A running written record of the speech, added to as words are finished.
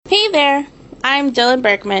I'm Dylan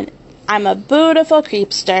Bergman. I'm a beautiful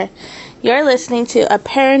creepster. You're listening to A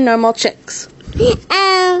Paranormal Chicks.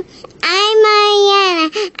 I'm Mariana.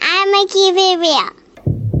 I'm a keep it real.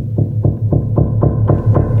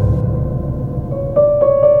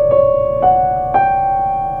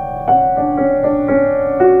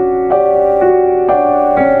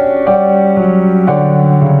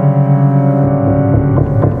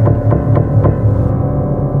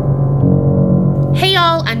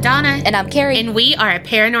 And I'm Carrie. And we are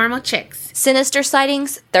Paranormal Chicks. Sinister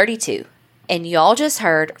Sightings 32. And y'all just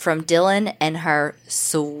heard from Dylan and her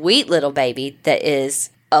sweet little baby that is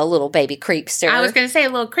a little baby creepster. I was going to say a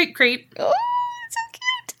little creep. Oh, so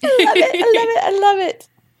cute. I love it. I love it.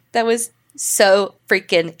 That was so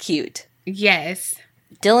freaking cute. Yes.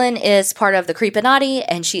 Dylan is part of the Creepinati,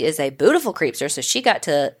 and she is a beautiful creepster, so she got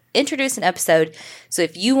to introduce an episode. So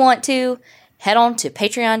if you want to, head on to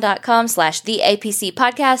patreon.com/theapc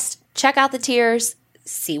podcast. Check out the tiers,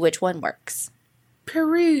 see which one works.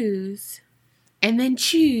 Peruse, and then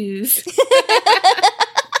choose.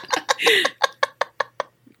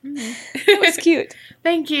 That was cute.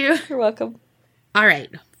 Thank you. You're welcome. All right,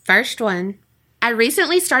 first one. I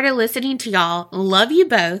recently started listening to y'all. Love you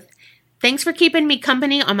both. Thanks for keeping me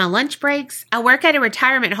company on my lunch breaks. I work at a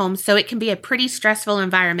retirement home, so it can be a pretty stressful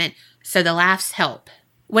environment, so the laughs help.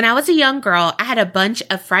 When I was a young girl, I had a bunch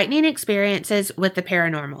of frightening experiences with the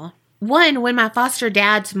paranormal. One when my foster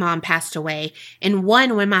dad's mom passed away, and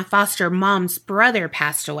one when my foster mom's brother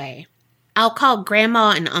passed away. I'll call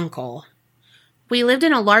Grandma and Uncle. We lived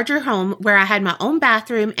in a larger home where I had my own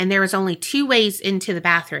bathroom, and there was only 2 ways into the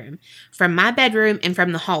bathroom, from my bedroom and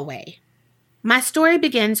from the hallway. My story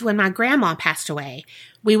begins when my grandma passed away.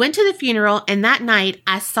 We went to the funeral, and that night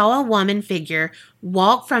I saw a woman figure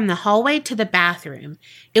walk from the hallway to the bathroom.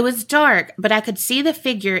 It was dark, but I could see the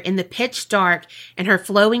figure in the pitch dark and her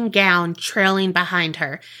flowing gown trailing behind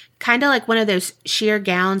her, kind of like one of those sheer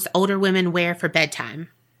gowns older women wear for bedtime.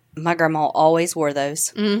 My grandma always wore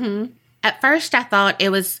those. Mm-hmm. At first, I thought it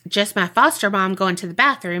was just my foster mom going to the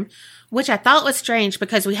bathroom, which I thought was strange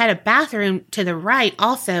because we had a bathroom to the right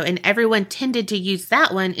also, and everyone tended to use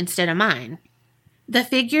that one instead of mine. The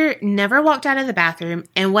figure never walked out of the bathroom,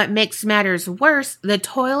 and what makes matters worse, the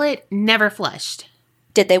toilet never flushed.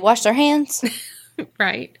 Did they wash their hands?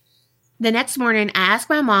 Right. The next morning, I asked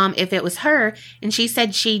my mom if it was her, and she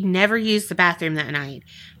said she'd never used the bathroom that night.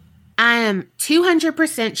 I am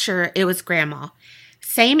 200% sure it was Grandma.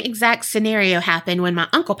 Same exact scenario happened when my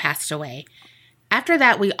uncle passed away. After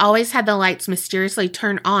that, we always had the lights mysteriously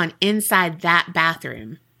turn on inside that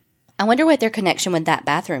bathroom. I wonder what their connection with that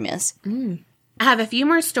bathroom is. I have a few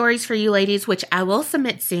more stories for you ladies, which I will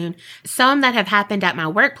submit soon. Some that have happened at my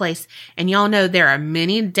workplace, and y'all know there are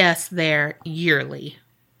many deaths there yearly.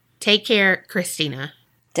 Take care, Christina.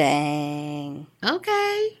 Dang.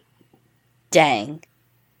 Okay. Dang.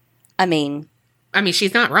 I mean,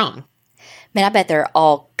 she's not wrong. Man, I bet there are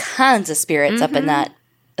all kinds of spirits up in that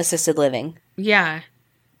assisted living. Yeah.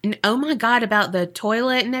 And oh my God, about the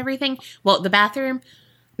toilet and everything. Well, the bathroom.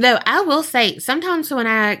 Though I will say, sometimes when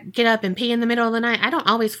I get up and pee in the middle of the night, I don't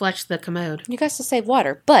always flush the commode. You guys still save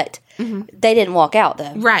water, but they didn't walk out,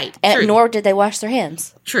 though. Right. And nor did they wash their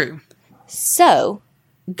hands. True. So.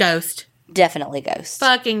 Ghost. Definitely ghost.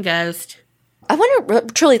 Fucking ghost. I wonder,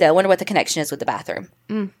 truly though, what the connection is with the bathroom.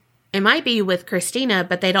 It might be with Christina,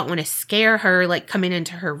 but they don't want to scare her, like coming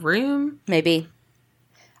into her room. Maybe.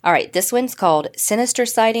 All right, this one's called Sinister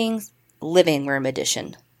Sightings Living Room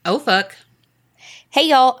Edition. Oh, fuck. Hey,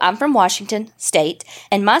 y'all, I'm from Washington State,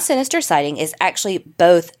 and my sinister sighting is actually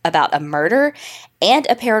both about a murder and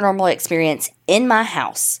a paranormal experience in my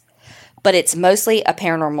house. But it's mostly a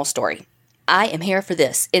paranormal story. I am here for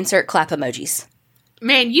this. Insert clap emojis.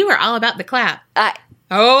 Man, you are all about the clap.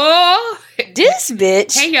 Oh! This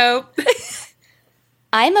bitch. Hey, yo.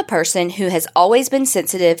 I am a person who has always been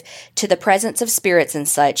sensitive to the presence of spirits and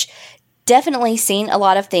such. Definitely seen a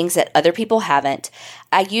lot of things that other people haven't.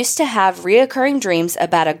 I used to have reoccurring dreams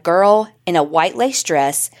about a girl in a white lace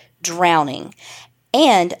dress drowning.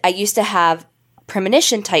 And I used to have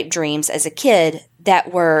premonition type dreams as a kid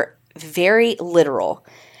that were very literal.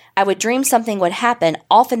 I would dream something would happen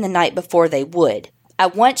often the night before they would. I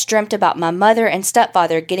once dreamt about my mother and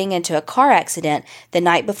stepfather getting into a car accident the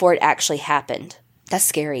night before it actually happened. That's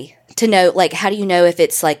scary. To know, like, how do you know if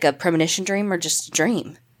it's like a premonition dream or just a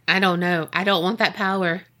dream? I don't know. I don't want that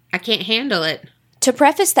power. I can't handle it. To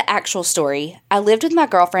preface the actual story, I lived with my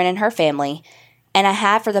girlfriend and her family, and I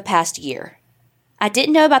have for the past year. I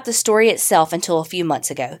didn't know about the story itself until a few months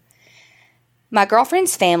ago. My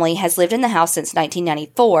girlfriend's family has lived in the house since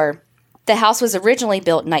 1994. The house was originally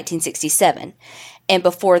built in 1967, And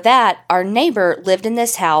before that, our neighbor lived in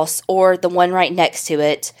this house, or the one right next to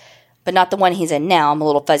it, but not the one he's in now. I'm a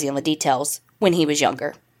little fuzzy on the details, when he was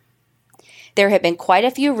younger. There have been quite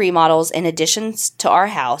a few remodels and additions to our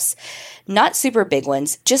house. Not super big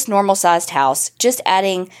ones, just normal-sized house, just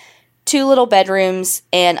adding 2 little bedrooms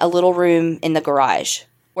and a little room in the garage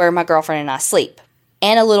where my girlfriend and I sleep,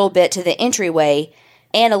 and a little bit to the entryway,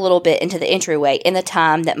 and a little bit into the entryway in the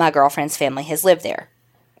time that my girlfriend's family has lived there.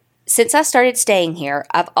 Since I started staying here,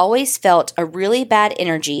 I've always felt a really bad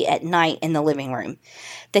energy at night in the living room.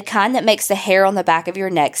 The kind that makes the hair on the back of your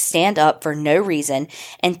neck stand up for no reason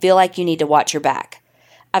and feel like you need to watch your back.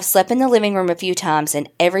 I've slept in the living room a few times, and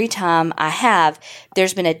every time I have,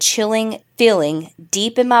 there's been a chilling feeling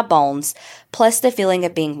deep in my bones, plus the feeling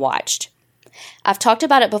of being watched. I've talked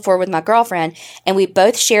about it before with my girlfriend, and we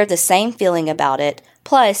both share the same feeling about it,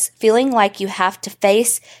 plus feeling like you have to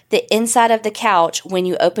face the inside of the couch when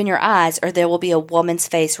you open your eyes, or there will be a woman's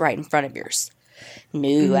face right in front of yours.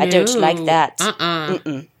 No, I don't like that.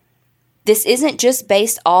 This isn't just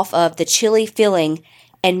based off of the chilly feeling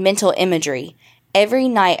and mental imagery. Every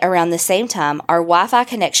night around the same time, our Wi-Fi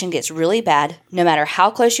connection gets really bad, no matter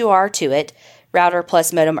how close you are to it. Router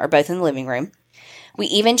plus modem are both in the living room. We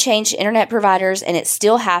even changed internet providers, and it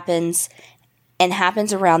still happens, and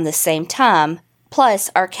happens around the same time. Plus,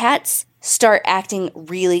 our cats start acting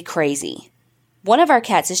really crazy. One of our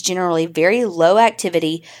cats is generally very low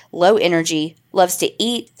activity, low energy, loves to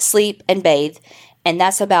eat, sleep, and bathe, and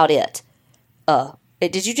that's about it.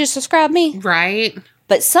 Did you just describe me? Right.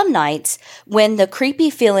 But some nights, when the creepy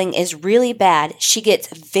feeling is really bad, she gets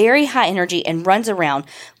very high energy and runs around,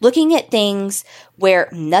 looking at things where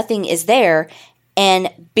nothing is there, and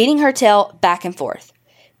beating her tail back and forth.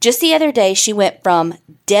 Just the other day, she went from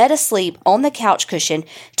dead asleep on the couch cushion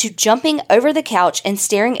to jumping over the couch and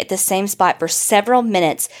staring at the same spot for several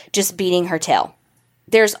minutes, just beating her tail.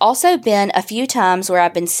 There's also been a few times where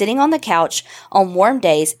I've been sitting on the couch on warm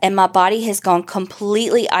days and my body has gone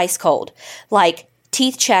completely ice cold, like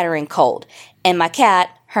teeth chattering cold. And my cat,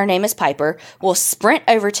 her name is Piper, will sprint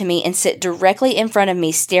over to me and sit directly in front of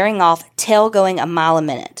me, staring off, tail going a mile a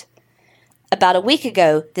minute. About a week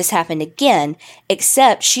ago, this happened again,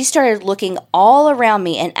 except she started looking all around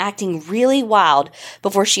me and acting really wild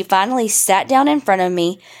before she finally sat down in front of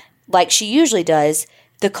me like she usually does.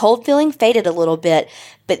 The cold feeling faded a little bit,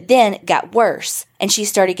 but then got worse, and she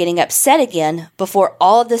started getting upset again before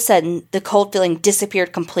all of a sudden the cold feeling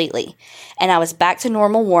disappeared completely, and I was back to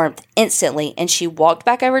normal warmth instantly, and she walked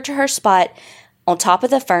back over to her spot on top of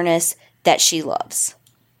the furnace that she loves.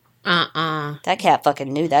 That cat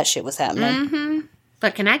fucking knew that shit was happening.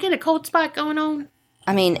 But can I get a cold spot going on?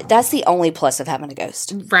 I mean, that's the only plus of having a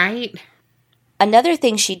ghost. Right. Another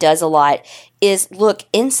thing she does a lot is look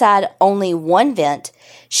inside only one vent.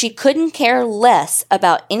 She couldn't care less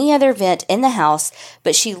about any other vent in the house,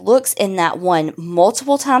 but she looks in that one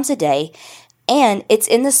multiple times a day, and it's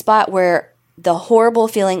in the spot where the horrible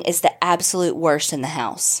feeling is the absolute worst in the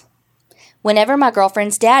house. Whenever my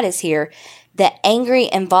girlfriend's dad is here, the angry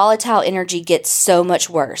and volatile energy gets so much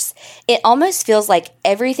worse. It almost feels like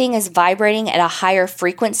everything is vibrating at a higher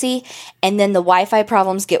frequency, and then the Wi-Fi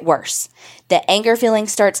problems get worse. The anger feeling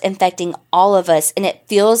starts infecting all of us, and it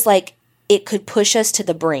feels like it could push us to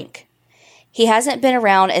the brink. He hasn't been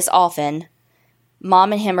around as often.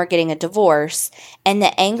 Mom and him are getting a divorce, and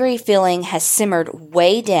the angry feeling has simmered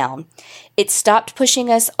way down. It stopped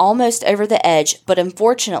pushing us almost over the edge, but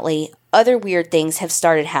unfortunately, other weird things have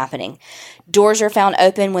started happening. Doors are found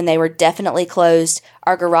open when they were definitely closed.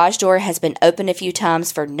 Our garage door has been opened a few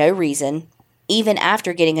times for no reason, even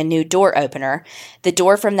after getting a new door opener. The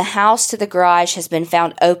door from the house to the garage has been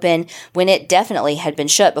found open when it definitely had been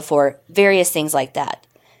shut before, various things like that.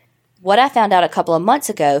 What I found out a couple of months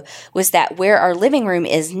ago was that where our living room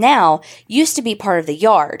is now used to be part of the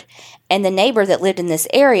yard, and the neighbor that lived in this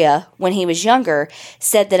area when he was younger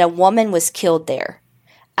said that a woman was killed there.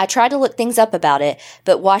 I tried to look things up about it,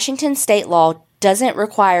 but Washington state law doesn't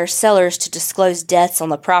require sellers to disclose deaths on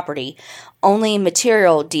the property, only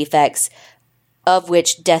material defects, of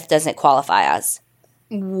which death doesn't qualify as.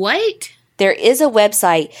 What? There is a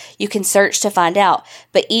website you can search to find out,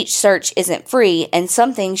 but each search isn't free, and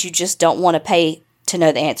some things you just don't want to pay to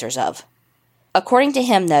know the answers of. According to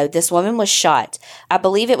him, though, this woman was shot. I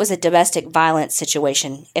believe it was a domestic violence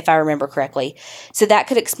situation, if I remember correctly. So that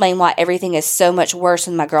could explain why everything is so much worse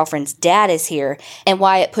when my girlfriend's dad is here, and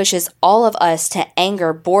why it pushes all of us to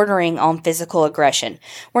anger bordering on physical aggression.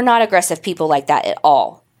 We're not aggressive people like that at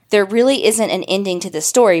all. There really isn't an ending to the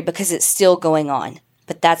story because it's still going on.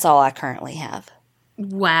 But that's all I currently have.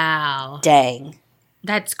 Wow. Dang.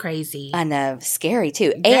 That's crazy. I know. Scary,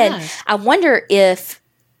 too. Yeah. And I wonder if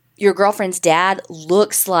your girlfriend's dad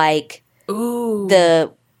looks like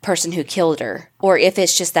the person who killed her, or if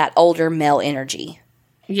it's just that older male energy.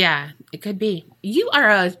 Yeah, it could be. You're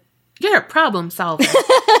a problem solver.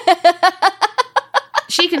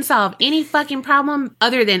 She can solve any fucking problem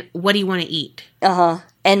other than what do you want to eat.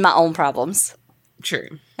 And my own problems.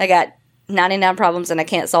 True. I got 99 problems and I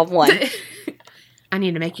can't solve one. I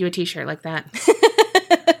need to make you a t-shirt like that.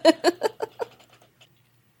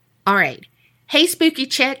 All right. Hey, spooky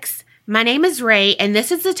chicks. My name is Ray, and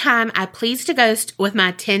this is the time I pleased a ghost with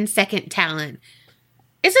my 10-second talent.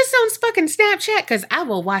 Is this on fucking Snapchat? Because I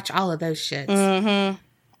will watch all of those shits. I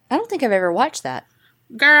don't think I've ever watched that.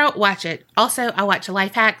 Girl, watch it. Also, I watch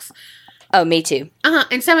life hacks. Oh, me too.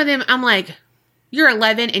 And some of them, I'm like, you're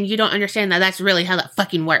 11 and you don't understand that that's really how that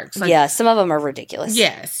fucking works. Like, yeah, some of them are ridiculous.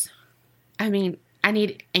 Yes. I mean, I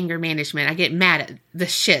need anger management. I get mad at the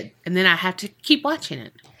shit, and then I have to keep watching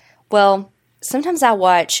it. Well, sometimes I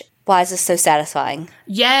watch Why Is This So Satisfying?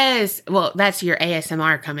 Yes. Well, that's your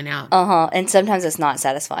ASMR coming out. And sometimes it's not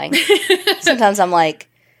satisfying. Sometimes I'm like,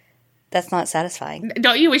 that's not satisfying.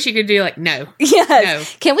 Don't you wish you could do like, no? Yes. No.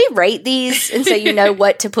 Can we rate these and so you know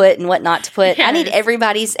what to put and what not to put? Yes. I need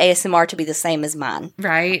everybody's ASMR to be the same as mine.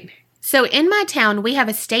 Right. So in my town, we have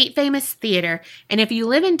a state famous theater, and if you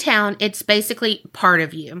live in town, it's basically part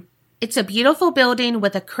of you. It's a beautiful building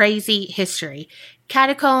with a crazy history.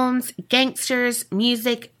 Catacombs, gangsters,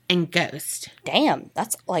 music, and ghosts. Damn,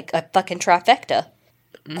 that's like a fucking trifecta.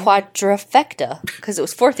 Quadrifecta. Because it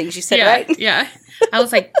was 4 things you said, right? Yeah. I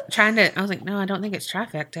was like, no, I don't think it's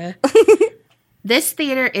trifecta. This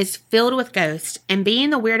theater is filled with ghosts, and being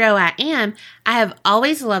the weirdo I am, I have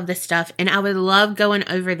always loved this stuff, and I would love going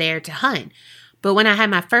over there to hunt. But when I had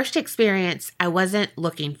my first experience, I wasn't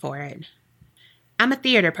looking for it. I'm a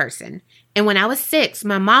theater person, and when I was 6,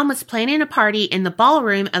 my mom was planning a party in the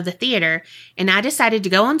ballroom of the theater, and I decided to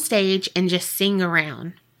go on stage and just sing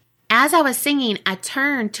around. As I was singing, I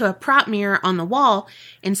turned to a prop mirror on the wall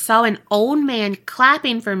and saw an old man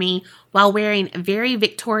clapping for me while wearing very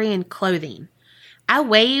Victorian clothing. I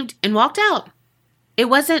waved and walked out. It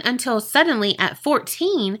wasn't until suddenly at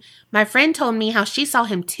 14, my friend told me how she saw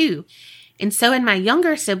him too, and so had my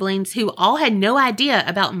younger siblings who all had no idea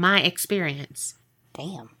about my experience.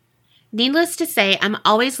 Damn. Needless to say, I'm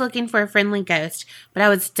always looking for a friendly ghost, but I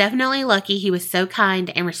was definitely lucky he was so kind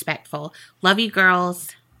and respectful. Love you,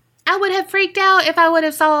 girls. I would have freaked out if I would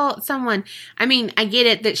have saw someone. I mean, I get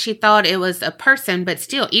it that she thought it was a person, but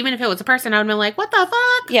still, even if it was a person, I would have been like, what the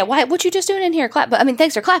fuck? Yeah, what you just doing in here? Clap. But I mean,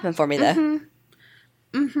 thanks for clapping for me, though.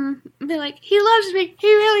 Be like, he loves me.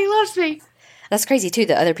 He really loves me. That's crazy, too,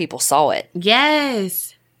 that other people saw it.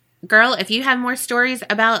 Yes. Girl, if you have more stories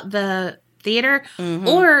about the theater,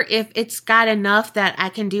 or if it's got enough that I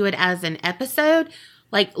can do it as an episode,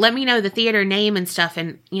 like, let me know the theater name and stuff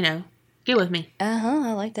and, get with me.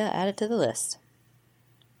 I like that. Add it to the list.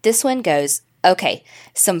 This one goes, okay,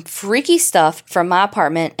 some freaky stuff from my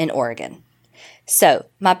apartment in Oregon. So,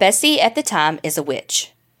 my bestie at the time is a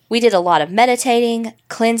witch. We did a lot of meditating,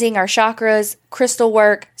 cleansing our chakras, crystal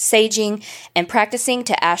work, saging, and practicing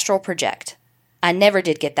to astral project. I never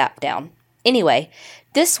did get that down. Anyway,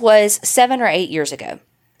 this was 7 or 8 years ago.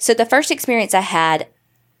 So the first experience I had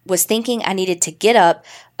was thinking I needed to get up,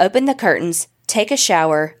 open the curtains, take a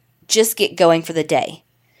shower, just get going for the day.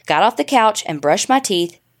 Got off the couch and brushed my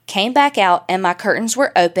teeth, came back out, and my curtains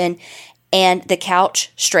were open, and the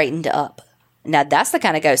couch straightened up. Now, that's the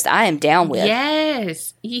kind of ghost I am down with.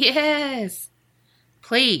 Yes.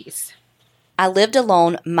 Please. I lived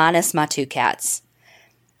alone minus my 2 cats.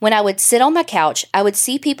 When I would sit on my couch, I would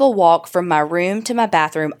see people walk from my room to my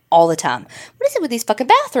bathroom all the time. What is it with these fucking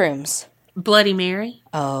bathrooms? Bloody Mary.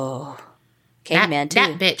 Oh. Candyman, too.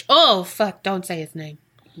 That bitch. Oh, fuck. Don't say his name.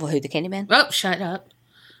 Well, who, the Candyman? Oh, shut up.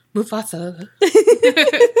 Mufasa.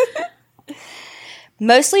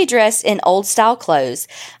 Mostly dressed in old-style clothes,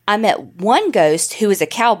 I met one ghost who was a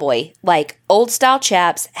cowboy, like old-style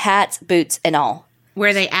chaps, hats, boots, and all.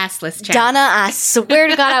 Were they assless chaps? Donna, I swear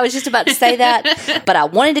to God, I was just about to say that, but I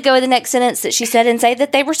wanted to go with the next sentence that she said and say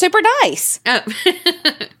that they were super nice. Oh.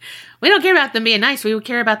 We don't care about them being nice. We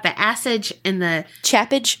care about the assage and the...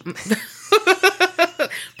 Chappage.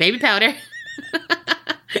 Baby powder.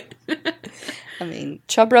 I mean,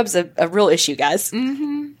 chub rub's a real issue, guys.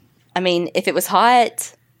 Mm-hmm. I mean, if it was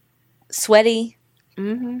hot, sweaty,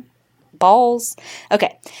 balls.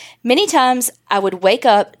 Okay. Many times I would wake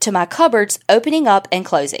up to my cupboards opening up and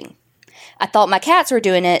closing. I thought my cats were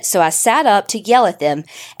doing it, so I sat up to yell at them,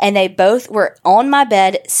 and they both were on my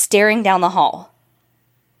bed staring down the hall.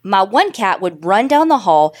 My one cat would run down the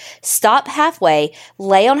hall, stop halfway,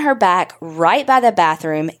 lay on her back right by the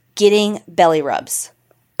bathroom, getting belly rubs.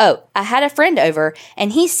 Oh, I had a friend over,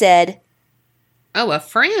 and he said, Oh, a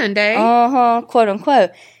friend, eh? quote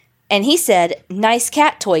unquote. And he said, nice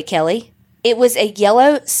cat toy, Kelly. It was a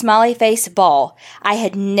yellow smiley face ball. I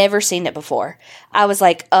had never seen it before. I was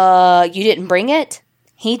like, you didn't bring it?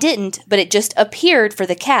 He didn't, but it just appeared for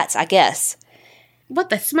the cats, I guess. What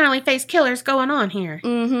the smiley face killer's going on here?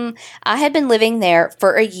 I had been living there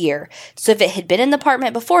for a year, so if it had been in the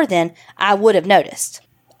apartment before then, I would have noticed.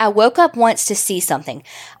 I woke up once to see something.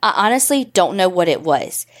 I honestly don't know what it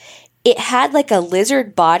was. It had like a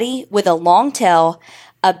lizard body with a long tail,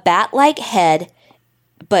 a bat-like head,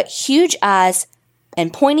 but huge eyes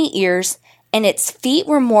and pointy ears, and its feet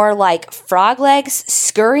were more like frog legs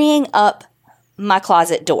scurrying up my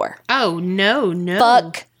closet door. Oh, no.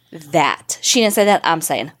 Fuck that. She didn't say that. I'm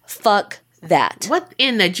saying fuck that. What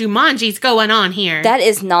in the Jumanji's going on here? That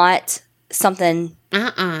is not something.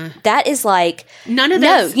 That is like none of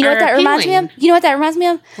those. No, you know what that reminds me of? You know what that reminds me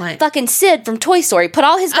of? What? Fucking Sid from Toy Story. Put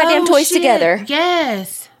all his goddamn toys shit. together.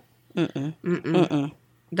 Yes.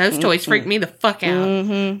 Those toys freak me the fuck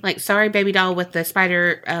out. Like, sorry, baby doll with the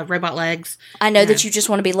spider robot legs. I know that you just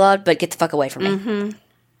want to be loved, but get the fuck away from me.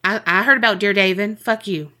 I heard about Dear David. Fuck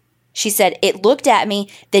you. She said, it looked at me,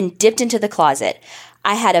 then dipped into the closet.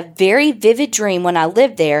 I had a very vivid dream when I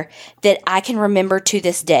lived there that I can remember to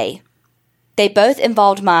this day. They both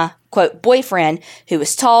involved my, quote, boyfriend, who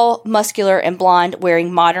was tall, muscular, and blonde,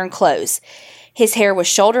 wearing modern clothes. His hair was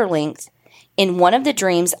shoulder length. In one of the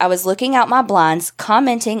dreams, I was looking out my blinds,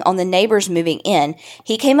 commenting on the neighbors moving in.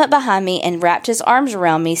 He came up behind me and wrapped his arms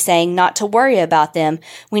around me, saying not to worry about them.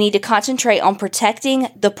 We need to concentrate on protecting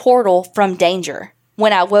the portal from danger.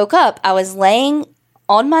 When I woke up, I was laying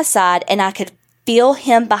on my side and I could feel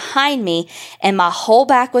him behind me, and my whole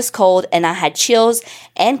back was cold, and I had chills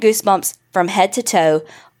and goosebumps from head to toe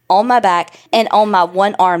on my back and on my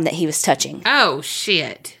one arm that he was touching. Oh,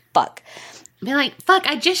 shit. Fuck. Be like, fuck,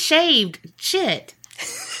 I just shaved. Shit.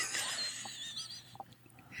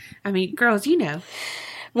 I mean, girls, you know.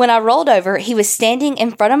 When I rolled over, he was standing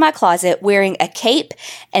in front of my closet wearing a cape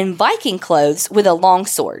and Viking clothes with a long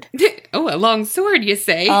sword. Oh, a long sword, you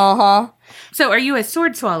say? Uh-huh. So are you a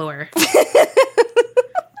sword swallower?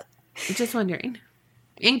 Just wondering.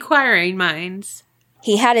 Inquiring minds.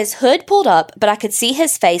 He had his hood pulled up, but I could see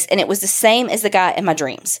his face, and it was the same as the guy in my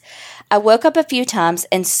dreams. I woke up a few times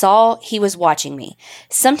and saw he was watching me.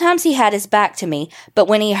 Sometimes he had his back to me, but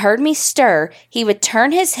when he heard me stir, he would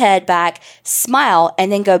turn his head back, smile,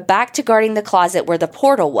 and then go back to guarding the closet where the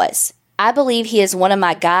portal was. I believe he is one of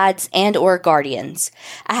my guides and or guardians.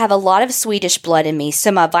 I have a lot of Swedish blood in me,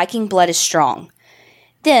 so my Viking blood is strong.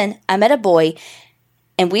 Then I met a boy,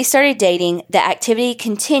 and we started dating. The activity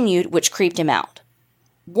continued, which creeped him out.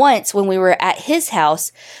 Once, when we were at his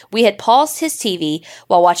house, we had paused his TV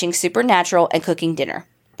while watching Supernatural and cooking dinner.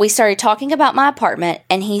 We started talking about my apartment,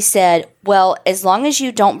 and he said, well, as long as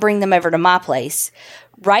you don't bring them over to my place.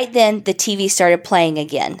 Right then, the TV started playing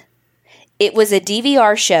again. It was a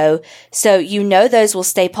DVR show, so you know those will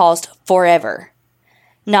stay paused forever.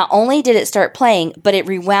 Not only did it start playing, but it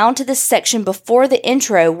rewound to the section before the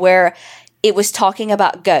intro where it was talking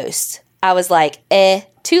about ghosts. I was like,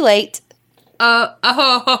 too late.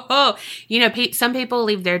 You know, some people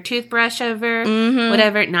leave their toothbrush over,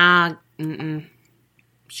 whatever. Nah,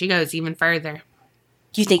 she goes even further.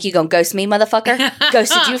 You think you gonna ghost me, motherfucker?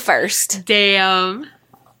 Ghosted you first. Damn.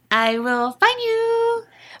 I will find you.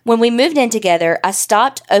 When we moved in together, I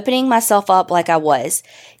stopped opening myself up like I was.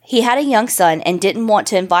 He had a young son and didn't want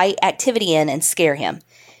to invite activity in and scare him.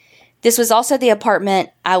 This was also the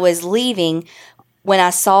apartment I was leaving when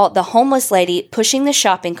I saw the homeless lady pushing the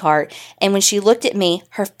shopping cart, and when she looked at me,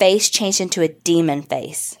 her face changed into a demon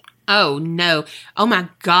face. Oh, no. Oh, my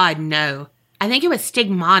God, no. I think it was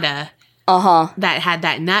Stigmata that had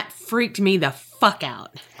that, and that freaked me the fuck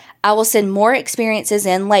out. I will send more experiences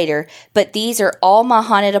in later, but these are all my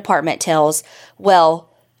haunted apartment tales.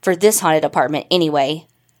 Well, for this haunted apartment anyway.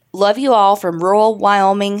 Love you all from rural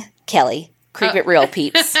Wyoming, Kelly. Creep it real,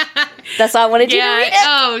 peeps. That's all I wanted you to read it.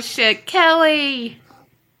 Oh, shit. Kelly.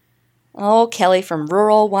 Oh, Kelly from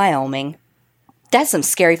rural Wyoming. That's some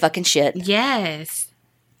scary fucking shit. Yes.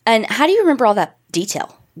 And how do you remember all that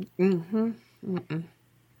detail? And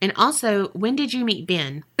also, when did you meet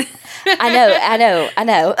Ben? I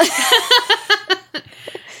know.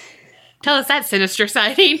 Tell us that sinister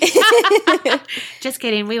sighting. Just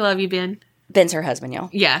kidding. We love you, Ben. Ben's her husband, y'all.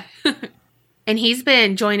 Yeah. And he's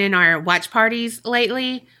been joining our watch parties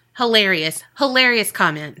lately. Hilarious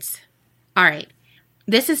comments. All right.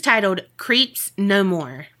 This is titled Creeps No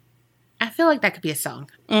More. I feel like that could be a song.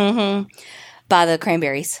 Mm-hmm. By the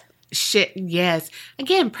Cranberries. Shit, yes.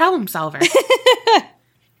 Again, problem solver.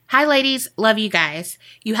 Hi, ladies. Love you guys.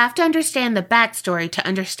 You have to understand the backstory to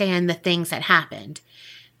understand the things that happened.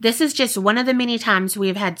 This is just one of the many times we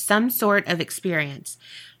have had some sort of experience.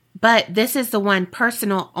 But this is the one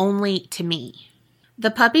personal only to me. The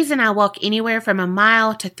puppies and I walk anywhere from 1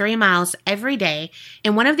 mile to 3 miles every day,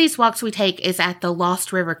 and one of these walks we take is at the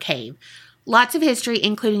Lost River Cave. Lots of history,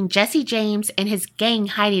 including Jesse James and his gang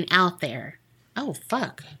hiding out there. Oh,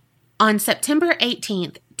 fuck. On September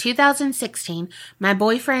 18th, 2016, my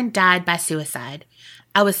boyfriend died by suicide.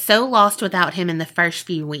 I was so lost without him in the first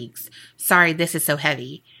few weeks. Sorry, this is so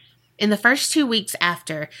heavy. In the first 2 weeks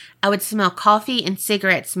after, I would smell coffee and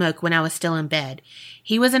cigarette smoke when I was still in bed.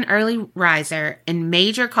 He was an early riser and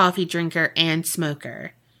major coffee drinker and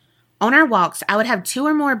smoker. On our walks, I would have 2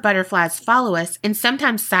 or more butterflies follow us and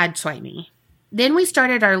sometimes sideswipe me. Then we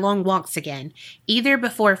started our long walks again, either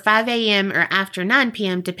before 5 a.m. or after 9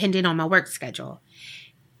 p.m. depending on my work schedule.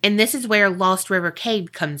 And this is where Lost River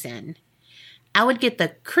Cave comes in. I would get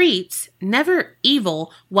the creeps, never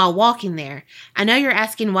evil, while walking there. I know you're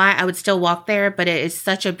asking why I would still walk there, but it is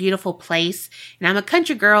such a beautiful place, and I'm a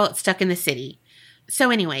country girl stuck in the city. So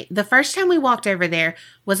anyway, the first time we walked over there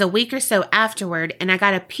was a week or so afterward, and I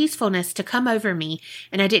got a peacefulness to come over me,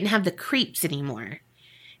 and I didn't have the creeps anymore.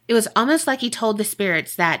 It was almost like he told the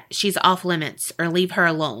spirits that she's off limits or leave her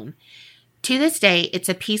alone. To this day, it's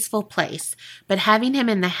a peaceful place, but having him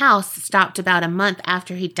in the house stopped about a month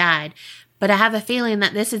after he died. But I have a feeling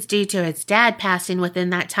that this is due to his dad passing within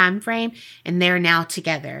that time frame, and they're now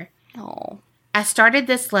together. Oh. I started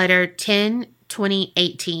this letter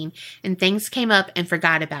 10/20/18, and things came up and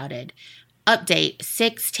forgot about it. Update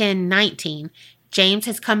 6/10/19. James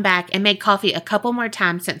has come back and made coffee a couple more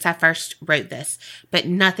times since I first wrote this, but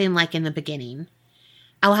nothing like in the beginning.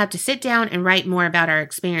 I will have to sit down and write more about our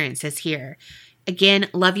experiences here. Again,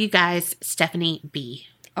 love you guys, Stephanie B.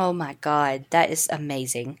 Oh my God, that is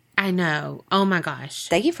amazing. I know. Oh my gosh.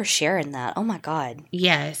 Thank you for sharing that. Oh my God.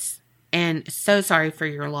 Yes. And so sorry for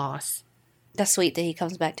your loss. That's sweet that he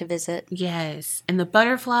comes back to visit. Yes. And the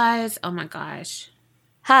butterflies. Oh my gosh.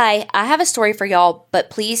 Hi, I have a story for y'all,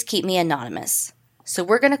 but please keep me anonymous. So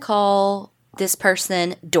we're going to call this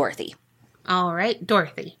person Dorothy. All right,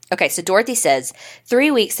 Dorothy. Okay, so Dorothy says,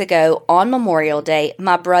 3 weeks ago on Memorial Day,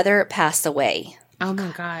 my brother passed away. Oh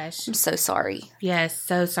my gosh. I'm so sorry. Yes,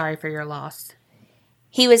 so sorry for your loss.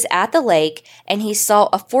 He was at the lake and he saw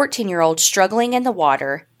a 14-year-old struggling in the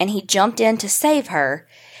water and he jumped in to save her.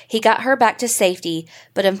 He got her back to safety,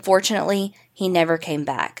 but unfortunately, he never came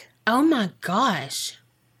back. Oh my gosh.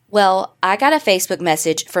 Well, I got a Facebook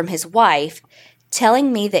message from his wife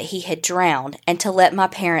telling me that he had drowned and to let my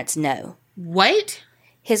parents know. What?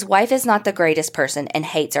 His wife is not the greatest person and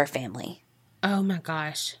hates our family. Oh my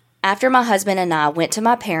gosh. After my husband and I went to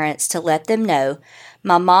my parents to let them know,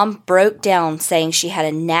 my mom broke down saying she had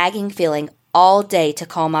a nagging feeling all day to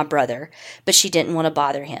call my brother, but she didn't want to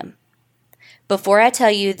bother him. Before I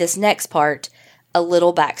tell you this next part, a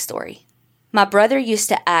little backstory. My brother used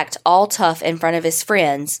to act all tough in front of his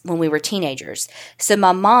friends when we were teenagers, so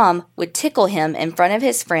my mom would tickle him in front of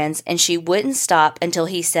his friends and she wouldn't stop until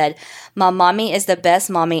he said, "My mommy is the best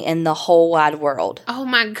mommy in the whole wide world." Oh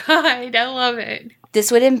my God, I love it.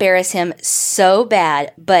 This would embarrass him so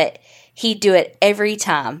bad, but he'd do it every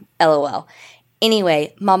time, LOL.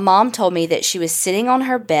 Anyway, my mom told me that she was sitting on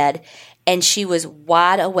her bed and she was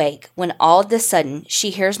wide awake when all of a sudden she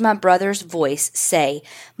hears my brother's voice say,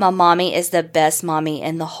 "My mommy is the best mommy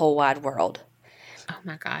in the whole wide world." Oh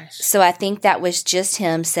my gosh. So I think that was just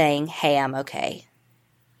him saying, "Hey, I'm okay."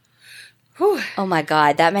 Whew. Oh my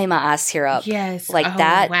God, that made my eyes tear up. Yes. Like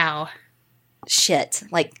that. Wow. Shit.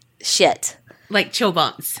 Like shit. Like chill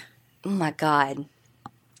bumps. Oh my God.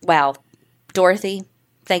 Wow. Dorothy,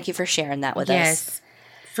 thank you for sharing that with us. Yes.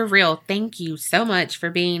 For real. Thank you so much for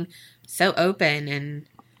being so open and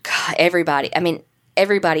God,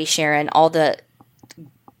 everybody sharing all the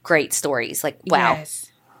great stories. Like, wow.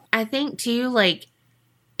 Yes. I think too, like,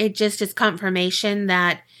 it just is confirmation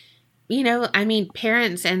that,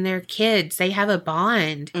 parents and their kids, they have a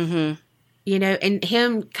bond. Mm-hmm. And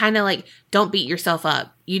him kind of like, don't beat yourself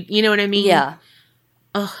up. You know what I mean? Yeah.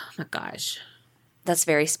 Oh my gosh. That's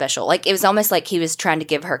very special. Like, it was almost like he was trying to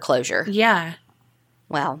give her closure. Yeah.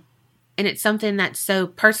 Wow. And it's something that's so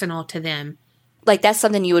personal to them. Like, that's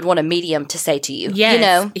something you would want a medium to say to you.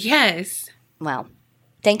 Yes. Yes. Wow.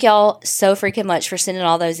 Thank y'all so freaking much for sending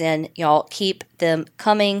all those in. Y'all keep them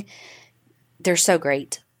coming. They're so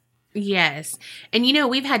great. Yes. And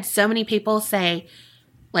we've had so many people say,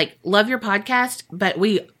 like, love your podcast, but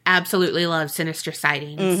we absolutely love Sinister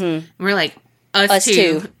Sightings. Mm-hmm. And we're like, us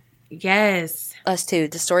too. Yes. Us too.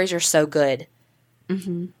 The stories are so good.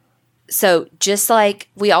 Mm-hmm. So just like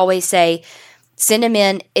we always say, send them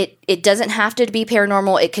in. It doesn't have to be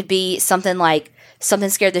paranormal. It could be something like, something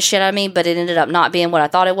scared the shit out of me, but it ended up not being what I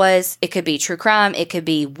thought it was. It could be true crime. It could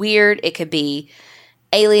be weird. It could be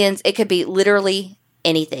aliens. It could be literally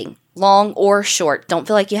anything, long or short. Don't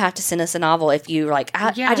feel like you have to send us a novel if you're like,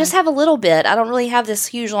 I just have a little bit. I don't really have this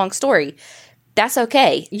huge long story. That's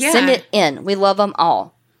okay. Yeah. Send it in. We love them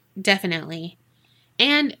all. Definitely.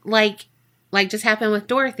 And like just happened with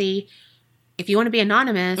Dorothy, if you want to be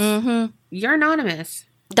anonymous, you're anonymous.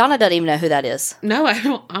 Donna doesn't even know who that is. No,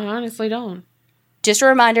 I honestly don't. Just a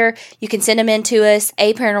reminder, you can send them in to us,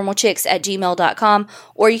 aparanormalchicks@gmail.com,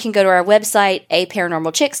 or you can go to our website,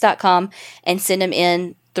 aparanormalchicks.com, and send them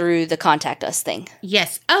in through the contact us thing.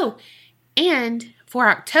 Yes. Oh, and for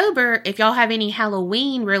October, if y'all have any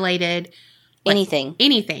Halloween related... Anything,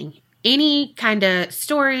 any kind of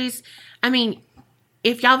stories. I mean,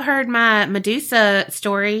 if y'all have heard my Medusa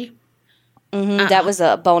story... that was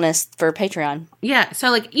a bonus for Patreon. Yeah,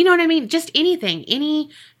 so like, you know what I mean? Just anything,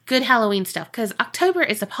 any... good Halloween stuff, because October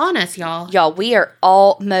is upon us, y'all. Y'all, we are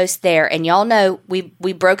almost there, and y'all know we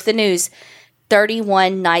broke the news.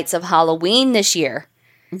 31 nights of Halloween this year.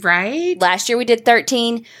 Right? Last year we did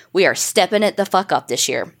 13. We are stepping it the fuck up this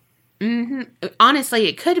year. Mm-hmm. Honestly,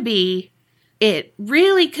 it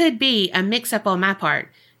really could be a mix-up on my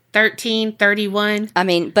part. 13, 31. I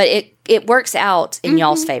mean, but it works out in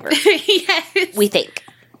y'all's favor. Yes. We think.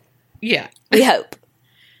 Yeah. We hope.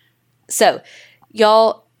 So,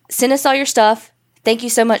 y'all, send us all your stuff. Thank you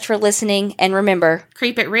so much for listening. And remember,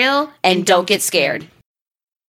 Creep it real and don't get scared.